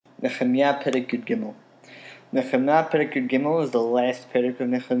Nehemya Perek Gimel. Nehemya Perek Gimel is the last Perek of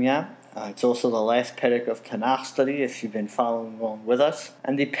Nehemya. It's also the last Perek of Tanakh study, if you've been following along with us.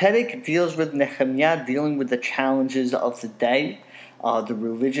 And the Perek deals with Nehemya dealing with the challenges of the day, the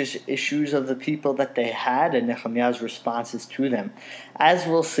religious issues of the people that they had, and Nehemya's responses to them. As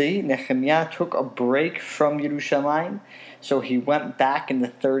we'll see, Nehemya took a break from Yerushalayim, so he went back in the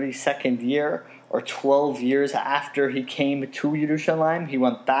 32nd year, or 12 years after he came to Yerushalayim. He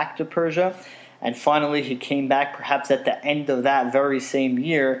went back to Persia, and finally he came back perhaps at the end of that very same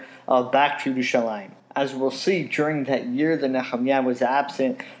year, back to Yerushalayim. As we'll see, during that year that Nehemya was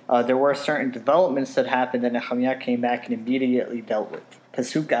absent, there were certain developments that happened that Nehemya came back and immediately dealt with.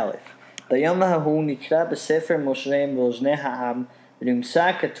 Pasuk Aleph. Bayom hahu nikra b'Sefer Moshe v'oznei ha'am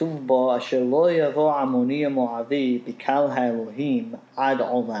v'nimsa katuv bo asher lo yavo amoni moavi b'kal ha'elohim ad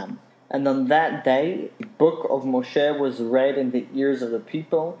olam. And on that day, the book of Moshe was read in the ears of the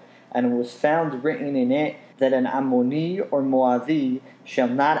people, and it was found written in it that an Ammoni or Moavi shall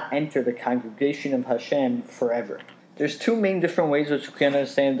not enter the congregation of Hashem forever. There's two main different ways which we can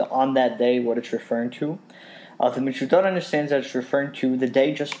understand on that day what it's referring to. The Mitzvot understands that it's referring to the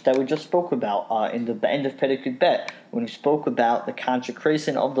day that we just spoke about in the end of Perek Bet, when we spoke about the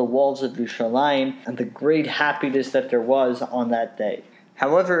consecration of the walls of Yerushalayim and the great happiness that there was on that day.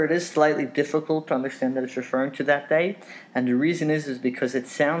 However, it is slightly difficult to understand that it's referring to that day, and the reason is because it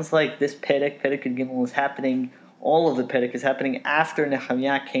sounds like this Perek Gimel is happening, all of the Perek is happening after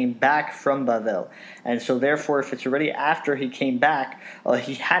Nehemya came back from Bavel. And so therefore, if it's already after he came back,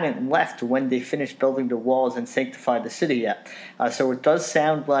 he hadn't left when they finished building the walls and sanctified the city yet. So it does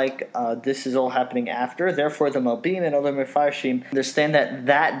sound like this is all happening after. Therefore, the Malbim and other Mefarshim understand that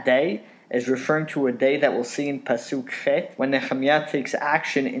that day is referring to a day that we'll see in Pasuk Chet, when Nehemya takes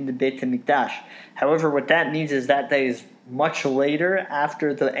action in the Beit HaMikdash. However, what that means is that day is much later,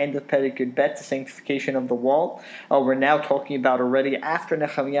 after the end of Perek Bet, the sanctification of the wall. We're now talking about already after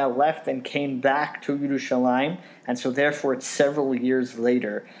Nehemya left and came back to Yerushalayim, and so therefore it's several years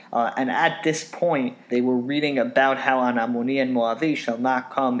later. And at this point, they were reading about how an Ammoni and Moavi shall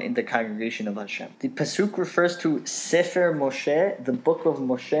not come in the congregation of Hashem. The Pasuk refers to Sefer Moshe, the book of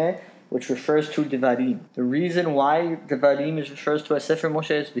Moshe, which refers to Devarim. The reason why Devarim is referred to as Sefer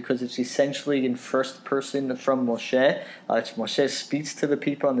Moshe is because it's essentially in first person from Moshe. It's Moshe speaks to the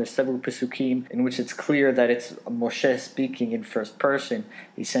people, and there's several Pesukim in which it's clear that it's Moshe speaking in first person.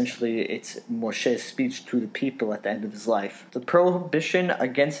 Essentially, it's Moshe's speech to the people at the end of his life. The prohibition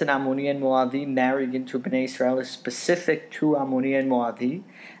against an Ammoni and Moavi marrying into Bnei Israel is specific to Ammoni and Moavi,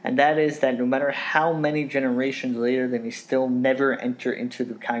 and that is that no matter how many generations later, they may still never enter into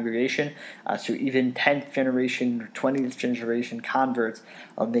the congregation. So even 10th generation or 20th generation converts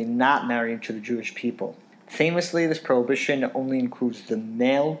may not marry into the Jewish people. Famously, this prohibition only includes the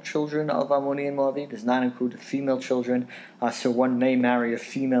male children of Ammoni and Moavi, does not include the female children, so one may marry a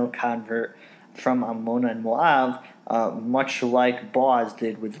female convert from Ammon and Moab, much like Boaz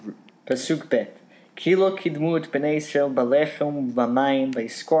did with Pasuk Bet. Kilo kidmu et bnei Yisrael balechem v'mayim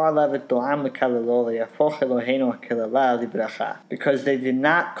v'yiskor alav et Balaam l'kalelo v'yafoch Eloheinu ha'kelala libracha. Because they did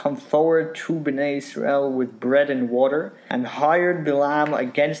not come forward to Bnei Israel with bread and water, and hired Balaam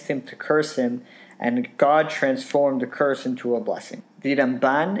against him to curse him, and God transformed the curse into a blessing. The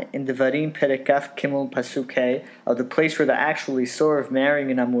Ramban in Devarim Perek Kaf Gimel Pasuk Hey, the place where the actual Isur of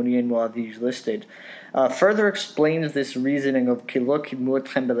marrying an Ammoni and Moavi is listed, further explains this reasoning of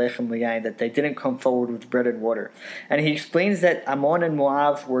that they didn't come forward with bread and water. And he explains that Ammon and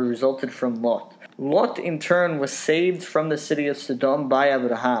Moab were resulted from Lot. Lot, in turn, was saved from the city of Sodom by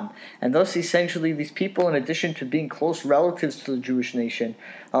Abraham. And thus, essentially, these people, in addition to being close relatives to the Jewish nation,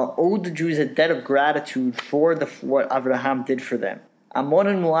 owed the Jews a debt of gratitude for what Abraham did for them. Ammon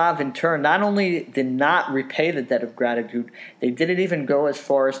and Moab, in turn, not only did not repay the debt of gratitude, they didn't even go as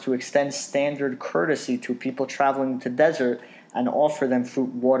far as to extend standard courtesy to people traveling to the desert and offer them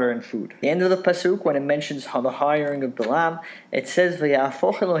food, water and food. The end of the Pasuk, when it mentions how the hiring of Balaam, it says,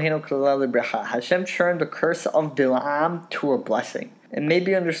 V'yafoch Eloheinu ha'kelala libracha. Hashem turned the curse of Balaam to a blessing. It may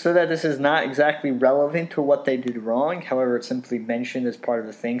be understood that this is not exactly relevant to what they did wrong. However, it's simply mentioned as part of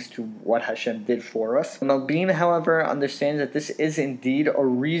the thanks to what Hashem did for us. Malbim, however, understands that this is indeed a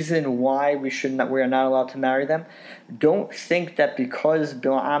reason why we are not allowed to marry them. Don't think that because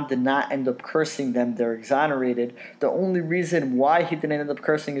Balaam did not end up cursing them, they're exonerated. The only reason why he didn't end up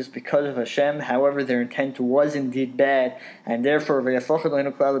cursing is because of Hashem. However, their intent was indeed bad, and therefore,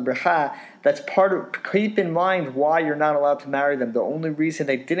 that's part of, keep in mind why you're not allowed to marry them. The only reason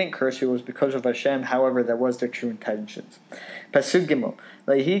they didn't curse you was because of Hashem. However, that was their true intentions. Pasuk Gimel.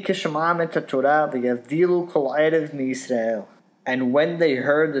 And when they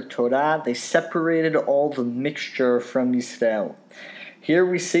heard the Torah, they separated all the mixture from Israel. Here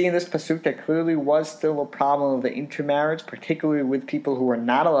we see in this pasuk that clearly was still a problem of the intermarriage, particularly with people who were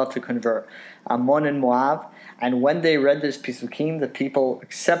not allowed to convert, Ammon and Moab. And when they read this pasukim, the people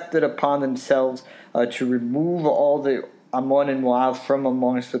accepted upon themselves to remove all the Ammon and Moab from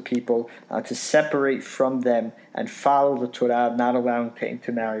amongst the people, to separate from them and follow the Torah, not allowing to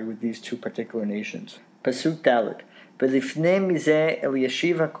intermarry with these two particular nations. Pasuk Dalet. ולפני מזה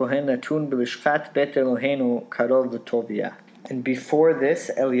אלישיב הכהן נתון בלשכת בית אלוהינו קרוב לטוביה. And before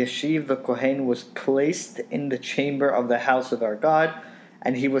this, Eliashiv the Kohen was placed in the chamber of the house of our God,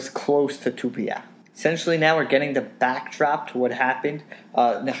 and he was close to Tobiah. Essentially, now we're getting the backdrop to what happened.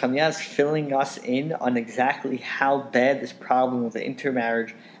 Nehemya is filling us in on exactly how bad this problem of the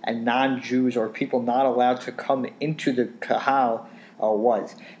intermarriage and non-Jews or people not allowed to come into the Kahal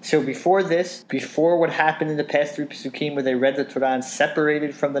was. So before what happened in the past three Pesukim where they read the Torah and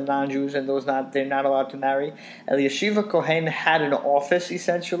separated from the non-Jews and they're not allowed to marry, Eliashiv Kohen had an office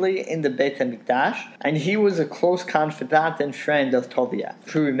essentially in the Beit HaMikdash, and he was a close confidant and friend of Tobiah.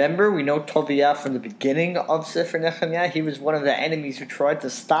 If you remember, we know Tobiah from the beginning of Sefer Nehemya. He was one of the enemies who tried to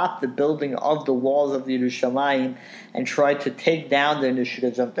stop the building of the walls of Yerushalayim and tried to take down the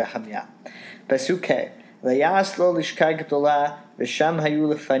initiatives of Nehemya. Pasuk ויעש לו לשכה גדולה, ושם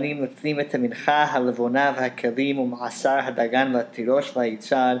היו לפנים לפנים את המנחה, הלבונה והכלים ומעשר הדגן והתירוש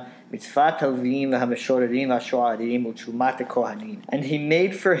והיצר, מצוות הלוויים והמשוררים והשוערים ותשומת הכהנים. And he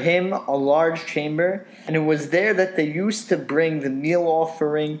made for him a large chamber, and it was there that they used to bring the meal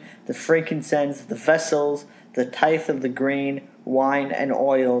offering, the frankincense, the vessels, the tithe of the grain, wine, and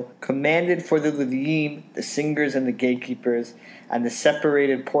oil, commanded for the Leviyim, the singers and the gatekeepers, and the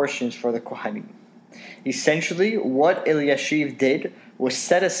separated portions for the Kohanim. Essentially, what Eliashiv did was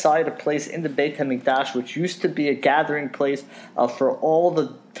set aside a place in the Beit HaMikdash, which used to be a gathering place for all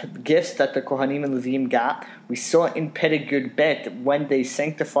the gifts that the Kohanim and Levim got. We saw in Perek Bet, when they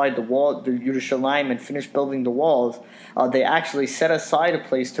sanctified the Yerushalayim, and finished building the walls, they actually set aside a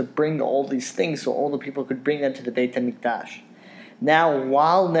place to bring all these things so all the people could bring them to the Beit HaMikdash. Now,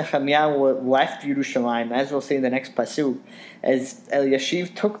 while Nehemya left Yerushalayim, as we'll see in the next pasuk, as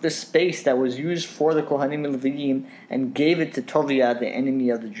Eliashiv took the space that was used for the Kohanim and Levim and gave it to Tobiah, the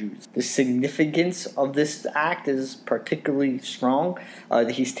enemy of the Jews. The significance of this act is particularly strong.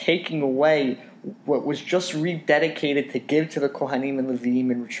 He's taking away what was just rededicated to give to the Kohanim and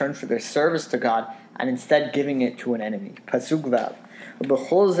Levim in return for their service to God, and instead giving it to an enemy. Pasuk Vav.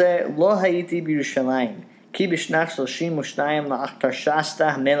 B'chol zeh lo hayiti b'Yerushalayim. כי בשנת 32 לארטששת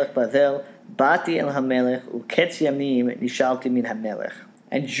המלך בבל באתי אל המלך וקץ ימים נשאלתי מן המלך.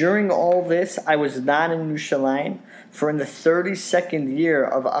 And during all this I was not in Yerushalayim, for in the 32nd year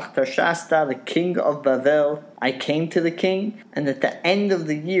of Artashasta, the king of Bavel, I came to the king, and at the end of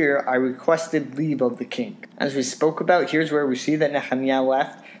the year I requested leave of the king. As we spoke about, here's where we see that Nehemya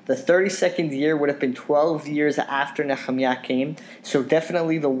left. The 32nd year would have been 12 years after Nehemya came, so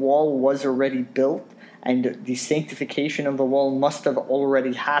definitely the wall was already built, and the sanctification of the wall must have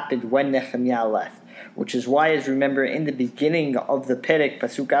already happened when Nehemya left. Which is why, as remember, in the beginning of the Perek,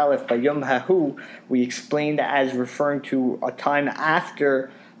 Pasuk Aleph, Bayom Hahu, we explained as referring to a time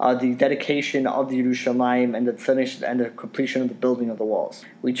after the dedication of the Yerushalayim and the completion of the building of the walls.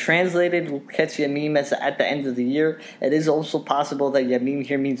 We translated Ketz Yamim as at the end of the year. It is also possible that Yamim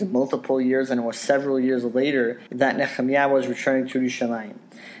here means multiple years, and it was several years later that Nehemya was returning to Yerushalayim.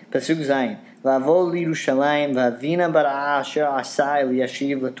 Pasuk Zayin. ועבור לירושלים והבינה ברעה אשר עשה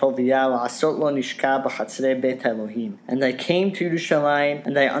אלישיב לטוביה לעשות לו נשכה בחצרי בית האלוהים. And I came to Yerushalayim,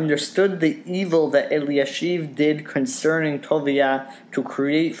 and I understood the evil that Eliashiv did concerning Tobiah to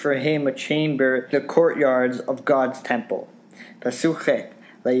create for him a chamber, the courtyards of God's temple. Pasuk Chet.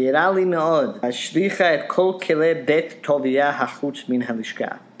 וירא לי מאוד, השליכה את כל כלי בית טוביה החוץ מן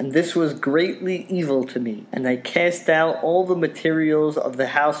הלשכה. And this was greatly evil to me, and I cast out all the materials of the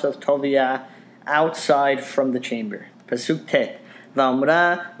house of Tobiah outside from the chamber. Pasuk Tet.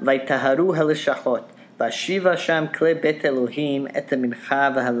 ואמרה ויטהרו הלשכות, והשיבה שם כלי בית אלוהים את המנחה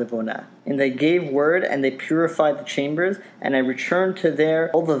והלבונה. And they gave word, and they purified the chambers, and I returned to there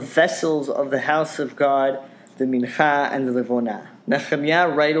all the vessels of the house of God, the mincha and the levona.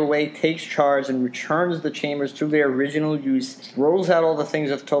 Nehemya right away takes charge and returns the chambers to their original use, throws out all the things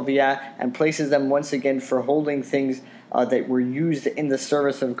of Tobiah, and places them once again for holding things that were used in the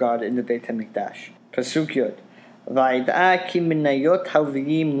service of God in the Beit HaMikdash. Pasuk Yod. Vayid'a ki minayot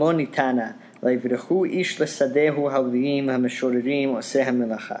halviyim lo nitana, vayivrechu ish lesadehu halviyim hameshorerim oseh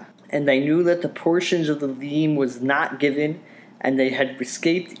hamelacha. And I knew that the portions of the Leviyim was not given, and they had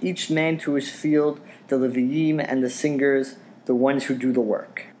escaped each man to his field, the Leviyim and the singers, the the ones who do the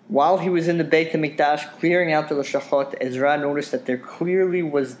work. While he was in the Beit HaMikdash clearing out the Lashachot, Ezra noticed that there clearly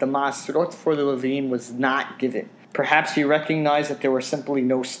was the Ma'asrot for the Leviim was not given. Perhaps he recognized that there were simply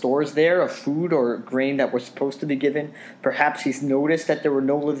no stores there of food or grain that was supposed to be given. Perhaps he's noticed that there were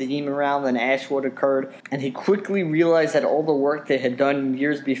no Leviim around and asked what occurred. And he quickly realized that all the work they had done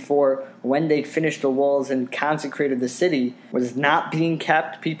years before, when they finished the walls and consecrated the city, was not being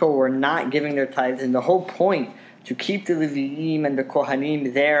kept. People were not giving their tithes. And the whole point, to keep the Leviim and the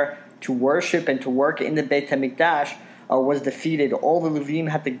Kohanim there to worship and to work in the Beit HaMikdash, was defeated. All the Leviim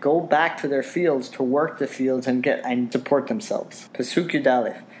had to go back to their fields to work the fields and support themselves. Pasuk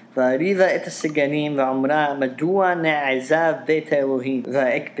Yudalef. Va'ariva et hasiganim va'amra madua ne'azav beit Elohim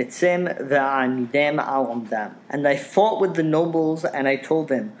va'ekbetzem va'anidem al omdam. And I fought with the nobles and I told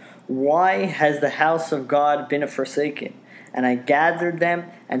them, why has the house of God been forsaken? And I gathered them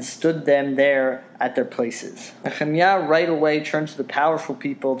and stood them there at their places. Nehemya right away turned to the powerful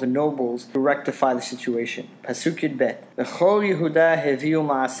people, the nobles, to rectify the situation. Pasuk Yud Bet. V'chol Yehuda heviu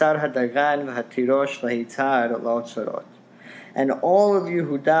ma'asar hadagan v'hatirosh v'hitzar la'otzarot. And all of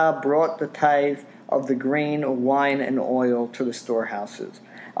Yehuda brought the tithe of the grain, wine, and oil to the storehouses.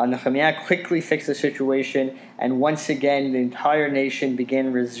 Nehemya quickly fixed the situation, and once again the entire nation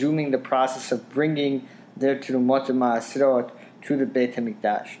began resuming the process of bringing their Terumot Ma'asrot to the Beit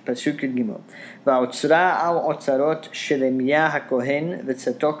HaMikdash. Pasuk Yud Gimel. Va'otzra al otzarot Shelemiyah HaKohen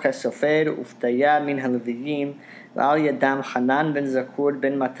v'Tzadok HaSofer uftaya min haLeviyim v'al yadam Hanan ben Zakur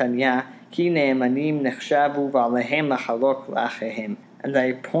ben Matanya ki ne'emanim nechshavu v'alehem lachalok la'achehem. And I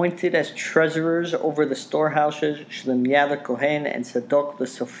appointed as treasurers over the storehouses Shelemiyah the Kohen and Tzadok the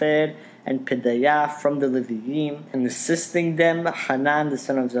Sofer and Pedayah from the Leviyim, and assisting them Hanan the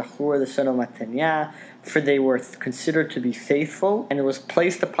son of Zachur the son of Matanya, for they were considered to be faithful, and it was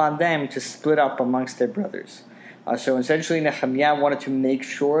placed upon them to split up amongst their brothers. So essentially Nehemya wanted to make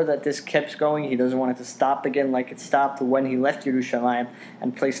sure that this kept going. He doesn't want it to stop again like it stopped when he left Yerushalayim,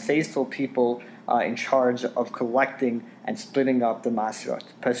 and placed faithful people in charge of collecting and splitting up the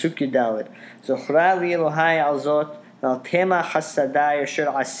Masrot. Pasuk Yudalid. Zochra li Elohai al zot Remember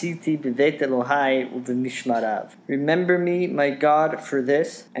me, my God, for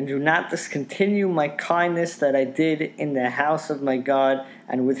this, and do not discontinue my kindness that I did in the house of my God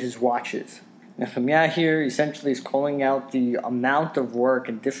and with his watches. Nehemya here essentially is calling out the amount of work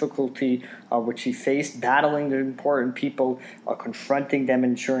and difficulty which he faced, battling the important people, confronting them,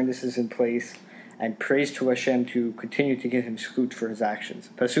 ensuring this is in place, and praise to Hashem to continue to give him zchut for his actions.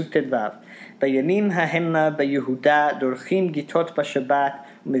 Pasuk Tedvav. Bayanim ha'hemma b'Yehuda dorchim gitot b'Shabbat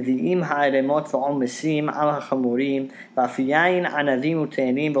u'mevi'im ha'aremot v'olmesim al ha'chamurim v'afiyayin anavim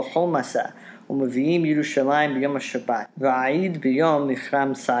u'te'anim v'chol masa u'mevi'im Yerushalayim b'yom ha'Shabbat v'a'id b'yom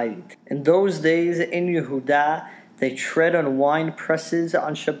nichram sa'id. In those days in Yehuda, they tread on wine presses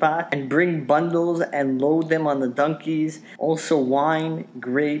on Shabbat and bring bundles and load them on the donkeys, also wine,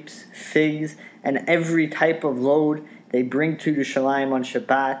 grapes, figs, and every type of load they bring to Yerushalayim on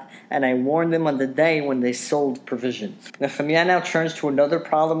Shabbat, and I warned them on the day when they sold provisions. Nehemya now turns to another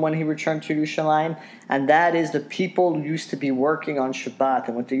problem when he returned to Yerushalayim, and that is the people used to be working on Shabbat,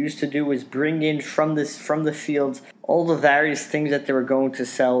 and what they used to do is bring in from the fields all the various things that they were going to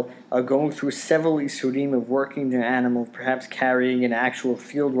sell, going through several isurim of working their animal, perhaps carrying an actual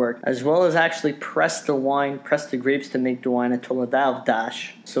field work, as well as actually press the wine, press the grapes to make the wine, a toladah of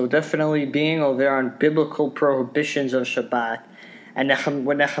dash. So definitely being over there on biblical prohibitions of Shabbat. And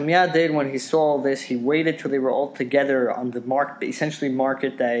what Nehemya did when he saw all this, he waited till they were all together on the essentially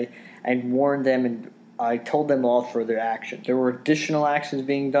market day, and warned them, and I told them all for their actions. There were additional actions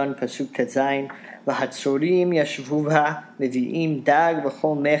being done. Pasuk Tetzayin. V'hatzorim yashvuha mevi'im dag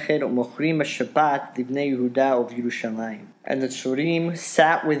v'chol mecher u'mochrim Shabbat livnei Yehuda of Yerushalayim. And the tzorim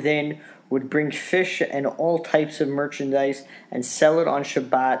sat within, would bring fish and all types of merchandise and sell it on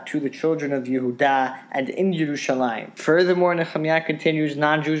Shabbat to the children of Yehuda and in Yerushalayim. Furthermore, Nehemya continues,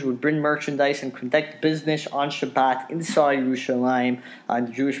 non-Jews would bring merchandise and conduct business on Shabbat inside Yerushalayim, and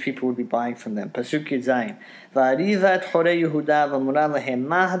the Jewish people would be buying from them. Pasuk Yudzayin. Va'ariva et chorei Yehuda v'amura lehem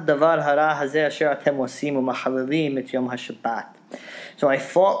ma hadavar hara hazeh asher atem osim u'machalelim et yom haShabbat. So I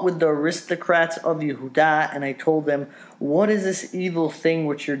fought with the aristocrats of Yehuda, and I told them, what is this evil thing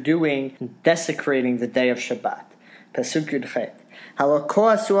which you're doing, desecrating the day of Shabbat? Pasuk Yudchet.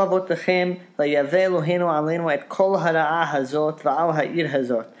 Halako asu avotechem vayaveh Eloheinu aleinu et kol hara'ah hazot va'al ha'ir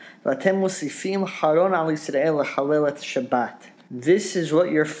hazot v'atem musifim charon al Yisrael lechalel et Shabbat. This is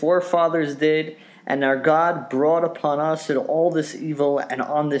what your forefathers did, and our God brought upon us all this evil and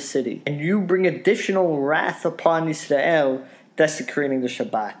on this city. And you bring additional wrath upon Israel, desecrating the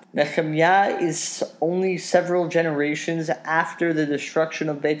Shabbat. Nehemya is only several generations after the destruction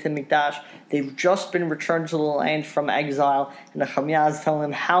of Beit HaMikdash. They've just been returned to the land from exile, and Nehemya is telling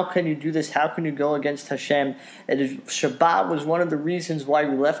them, how can you do this? How can you go against Hashem? Shabbat was one of the reasons why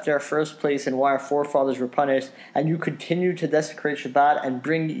we left our first place and why our forefathers were punished, and you continue to desecrate Shabbat and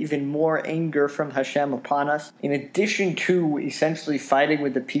bring even more anger from Hashem upon us. In addition to essentially fighting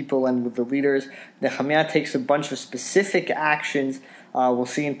with the people and with the leaders, Nehemya takes a bunch of specific actions. We'll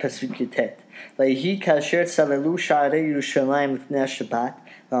see in Pasuk Yutet. Vayhi kasher tzalelu sha'arei Yerushalayim l'fnei Shabbat,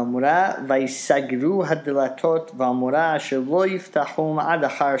 v'amura vayisagru hadelatot, v'amura asher lo yiftachum ad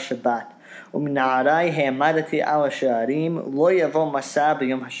achar Shabbat, u'mina'arai ha'amadati al ha'sha'arim lo yavo masa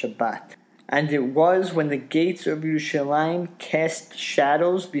b'yom ha'Shabbat. And it was when the gates of Yerushalayim cast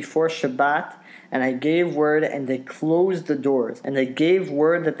shadows before Shabbat, and I gave word, and they closed the doors, and they gave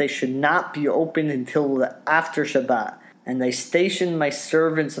word that they should not be opened until after Shabbat. And I stationed my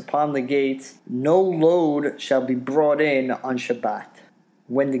servants upon the gates. No load shall be brought in on Shabbat.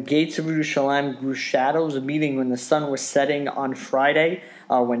 When the gates of Yerushalayim grew shadows, meaning when the sun was setting on Friday,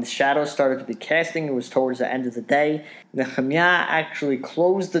 when the shadows started to be casting, it was towards the end of the day, Nehemya actually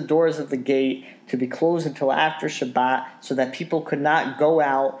closed the doors of the gate to be closed until after Shabbat, so that people could not go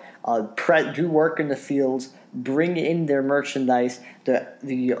out, do work in the fields, bring in their merchandise.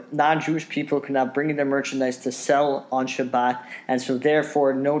 The non-Jewish people could not bring in their merchandise to sell on Shabbat, and so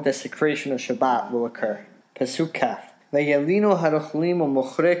therefore no desecration of Shabbat will occur. Pasuk Kaf. Vayalinu harochlim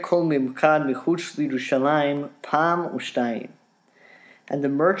u'mochre kol mimkad michutz l'Yerushalayim pam u'shtayim. And the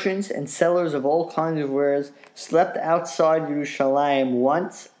merchants and sellers of all kinds of wares slept outside Yerushalayim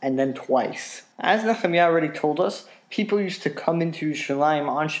once and then twice. As Nehemya already told us, people used to come into Yerushalayim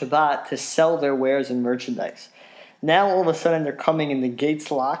on Shabbat to sell their wares and merchandise. Now all of a sudden they're coming and the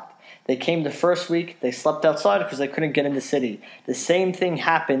gates locked. They came the first week, they slept outside because they couldn't get in the city. The same thing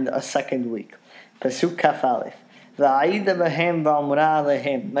happened a second week. Pasuk Kaf Aleph. Va'aida b'hem va'amura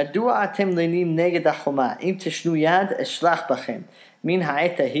alehem. Madua atem lenim neged hachoma. Im tishnu yad eshlach b'chem. Min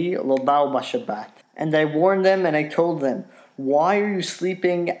ha'etahi lo ba'u b'Shabbat. And I warned them and I told them, why are you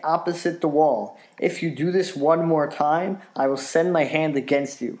sleeping opposite the wall? If you do this one more time, I will send my hand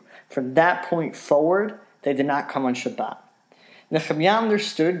against you. From that point forward, they did not come on Shabbat. Nehemya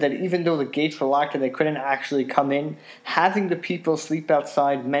understood that even though the gates were locked and they couldn't actually come in, having the people sleep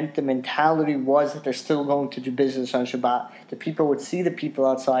outside meant the mentality was that they're still going to do business on Shabbat. The people would see the people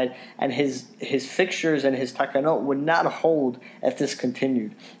outside, and his fixtures and his takanot would not hold if this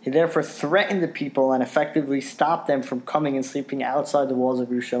continued. He therefore threatened the people and effectively stopped them from coming and sleeping outside the walls of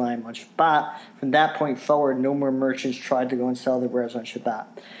Yerushalayim on Shabbat. From that point forward, no more merchants tried to go and sell their wares on Shabbat.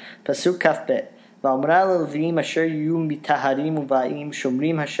 Pasuk Kaf Bet. ואמרה ללוויים אשר יהיו מטהרים ובאים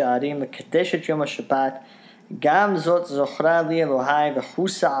שומרים השערים לקדש את יום השבת גם זאת זוכרה לי אלוהי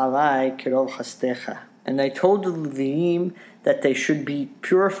וחוסה עלי כרוב חסדך. And I told the Levim that they should be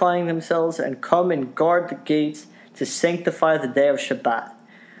purifying themselves and come and guard the gates to sanctify the day of Shabbat.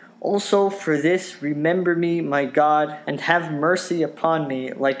 Also for this remember me, my God, and have mercy upon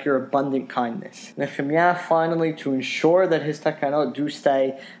me like your abundant kindness. Nehemya finally, to ensure that his takanot do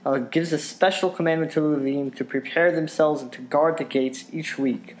stay, gives a special commandment to the Levim to prepare themselves and to guard the gates each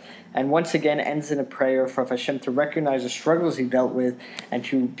week. And once again ends in a prayer for Hashem to recognize the struggles he dealt with and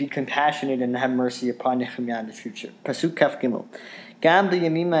to be compassionate and have mercy upon Nehemya in the future. Pasuk Kaf Gimel. גם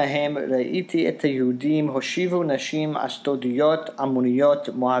בימים ההם ראיתי את היהודים הושיבו נשים אשדודיות, עמוניות,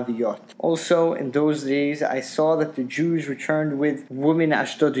 מואביות. Also, in those days, I saw that the Jews returned with women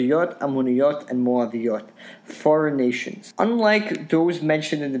Ashdodiyot, Ammoniyot, and Moaviyot, foreign nations. Unlike those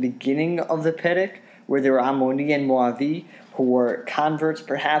mentioned in the beginning of the Perek, where there were Ammoni and Moavi, who were converts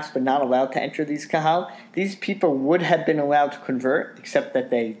perhaps, but not allowed to enter these kahal, these people would have been allowed to convert, except that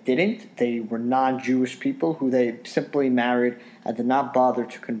they didn't. They were non-Jewish people who they simply married and did not bother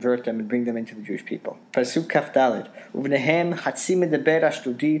to convert them and bring them into the Jewish people. Pasuk Kaf Daled. Uvnehem hatzi medaber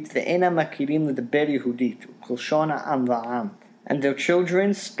ashdodit ve'ena makirim ledaber Yehudit u'cholshona am va'am. And their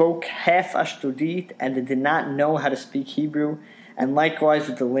children spoke half Ashdodit, and they did not know how to speak Hebrew, and likewise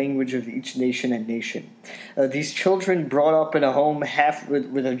with the language of each nation and nation. These children brought up in a home half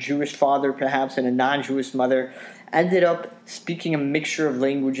with a Jewish father perhaps and a non-Jewish mother ended up speaking a mixture of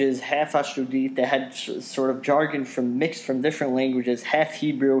languages, half Ashdodit. They had sort of jargon mixed from different languages, half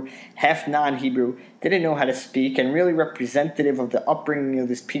Hebrew, half non-Hebrew. They didn't know how to speak, and really representative of the upbringing of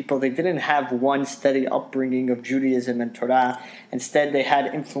these people. They didn't have one steady upbringing of Judaism and Torah. Instead, they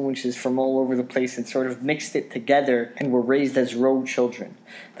had influences from all over the place and sort of mixed it together and were raised as road children.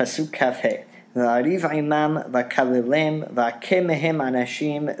 Pasuk Kaf He. ואריב עמם וכללם והכה מהם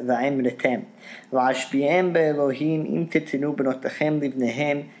אנשים ואמרתם ואשביעם באלוהים אם תתנו בנותיכם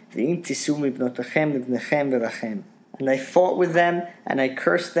לבניהם ואם תישאו מבנותיכם לבניכם ולכם. And I fought with them, and I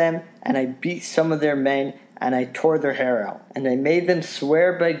cursed them, and I beat some of their men, and I tore their hair out. And I made them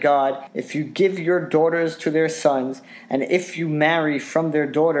swear by God, if you give your daughters to their sons, and if you marry from their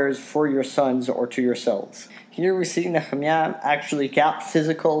daughters for your sons or to yourselves. Here we see Nehemya actually got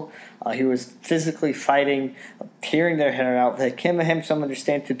physical. He was physically fighting, tearing their hair out. V'hekimahim, some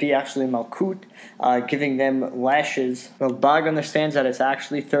understand to be actually malkut, giving them lashes. Ralbag understands that it's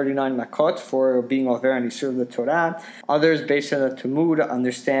actually 39 makot for being over and Yisur the Torah. Others, based on the Talmud,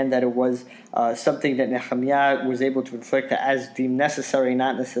 understand that it was something that Nehemya was able to inflict as deemed necessary,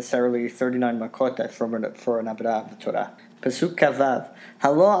 not necessarily 39 makot for an Abra of the Torah. Pasuk Kavav.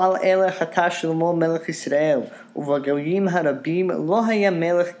 Halo al ele chata Shlomo melech Yisrael, uvagayim harabim lo haya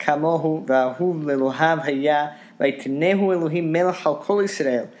melech kamohu v'ahuv lelohav haya v'yitinehu Elohim melech al kol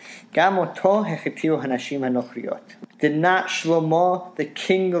Yisrael gam oto hechetiu hanashim hanochriot. Did not Shlomo, the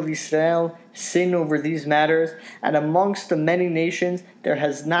king of Israel, sin over these matters? And amongst the many nations there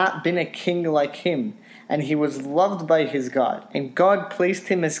has not been a king like him, and he was loved by his God, and God placed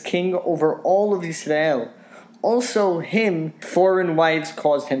him as king over all of Israel. Also him, foreign wives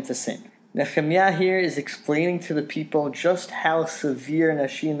caused him to sin. Nehemya here is explaining to the people just how severe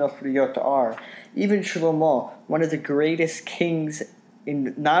Nashim Nochriot are. Even Shlomo, one of the greatest kings,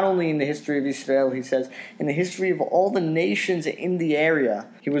 not only in the history of Israel, he says, in the history of all the nations in the area.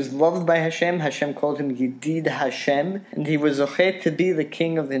 He was loved by Hashem. Hashem called him Yedid Hashem, and he was zochet to be the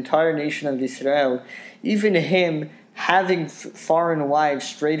king of the entire nation of Israel. Even him, having foreign wives,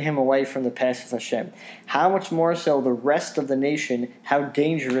 strayed him away from the path of Hashem. How much more so the rest of the nation? How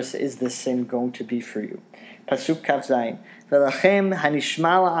dangerous is this sin going to be for you? Pasuk Kaf Zayin. V'lachem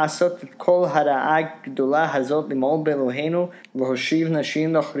hanishma la'asot et kol hara'ah gdola hazot limol belohenu v'hoshiv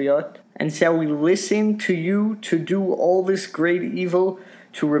nashim nochriot. And shall we listen to you to do all this great evil,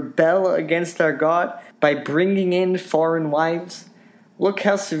 to rebel against our God by bringing in foreign wives? Look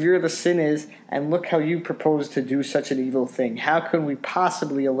how severe the sin is, and look how you propose to do such an evil thing. How can we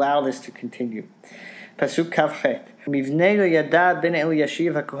possibly allow this to continue? Pasuk Kavchet. Mivnei Yada ben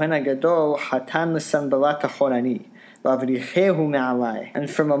Eliashiv HaKohen HaGadol Hatan l'Sanbalat HaChorani V'avrichehu me'alai. And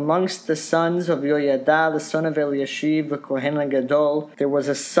from amongst the sons of Yoyada, the son of Eliashiv the Kohen HaGadol, there was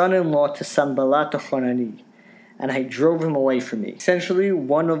a son-in-law to Sanbalat HaChorani, and I drove him away from me. Essentially,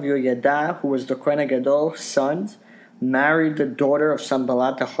 one of Yoyada, who was the Kohen HaGadol's sons, married the daughter of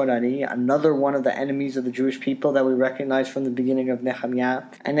Sanballat HaChorani, another one of the enemies of the Jewish people that we recognize from the beginning of Nehemya.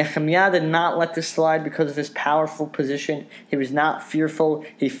 And Nehemya did not let this slide because of his powerful position. He was not fearful.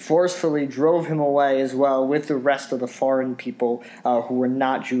 He forcefully drove him away as well with the rest of the foreign people who were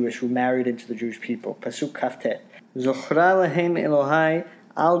not Jewish, who married into the Jewish people. Pasuk Kaftet. Zochra lahem Elohai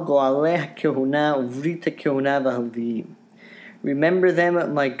al go'aleh kehuna uvrita kehuna v'halviim. Remember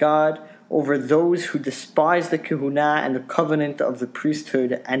them, my God, over those who despise the Kehuna and the covenant of the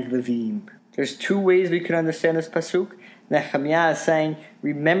priesthood and Levim. There's two ways we can understand this pasuk. Nehemya is saying,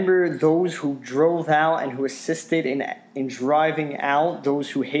 remember those who drove out and who assisted in driving out those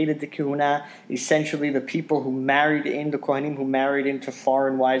who hated the Kehuna, essentially the people who married in, the Kohanim who married into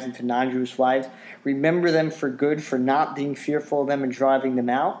foreign wives, into non-Jewish wives. Remember them for good, for not being fearful of them and driving them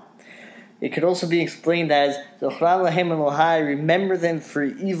out. It could also be explained as, Zochra lahem Elohai, remember them for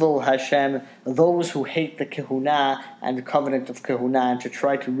evil, Hashem, those who hate the Kehuna and the covenant of Kehuna, and to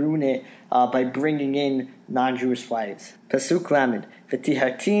try to ruin it by bringing in non-Jewish wives. Pasuk Lamed.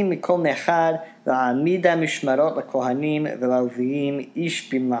 V'tihartim mikol nechad v'amida mishmarot l'kohanim v'lalviim ish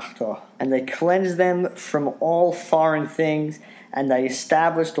bimlachto. And I cleansed them from all foreign things, and I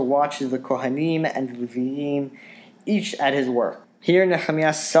established the watches of the Kohanim and the Leviim, each at his work. Here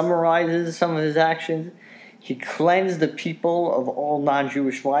Nehemya summarizes some of his actions. He cleansed the people of all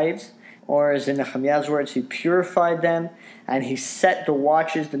non-Jewish wives, or as in Nehemya's words, he purified them, and he set the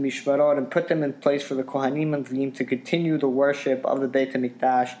watches, the mishmarot, and put them in place for the Kohanim and Levim to continue the worship of the Beit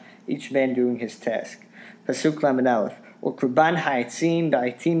HaMikdash, each man doing his task. Pasuk Lamed Aleph. U'kurban ha'etzim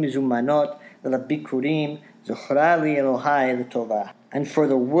ba'etim mizumanot v'labikurim zochra li Elohai l'tovah. And for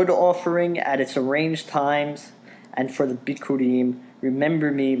the wood offering at its arranged times, and for the bikurim,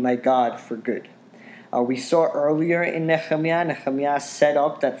 remember me, my God, for good. We saw earlier in Nehemya set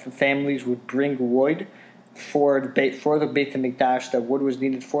up that the families would bring wood for the Beit HaMikdash, that wood was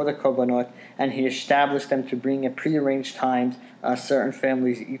needed for the Korbanot, and he established them to bring at prearranged times certain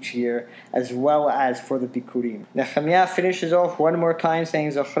families each year, as well as for the bikurim. Nehemya finishes off one more time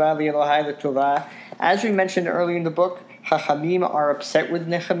saying, Zochra li Elohai l'tovah. As we mentioned earlier in the book, Chachamim are upset with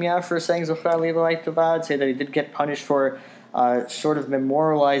Nehemya for saying Zochar Leilai Tovad, say that he did get punished for sort of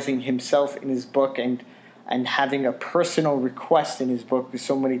memorializing himself in his book and having a personal request in his book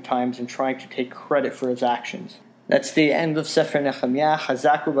so many times and trying to take credit for his actions. That's the end of Sefer Nehemya.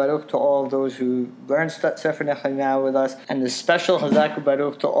 Chazaku Baruch to all those who learned Sefer Nehemya with us, and the special Chazaku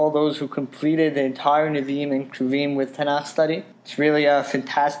Baruch to all those who completed the entire Nevi'im and Kruvim with Tanakh study. It's really a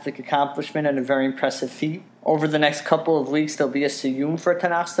fantastic accomplishment and a very impressive feat. Over the next couple of weeks, there'll be a siyum for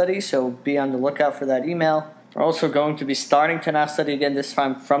Tanakh study, so be on the lookout for that email. We're also going to be starting Tanakh study again, this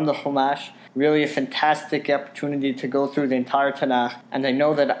time from the Chumash. Really a fantastic opportunity to go through the entire Tanakh, and I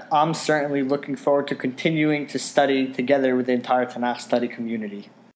know that I'm certainly looking forward to continuing to study together with the entire Tanakh study community.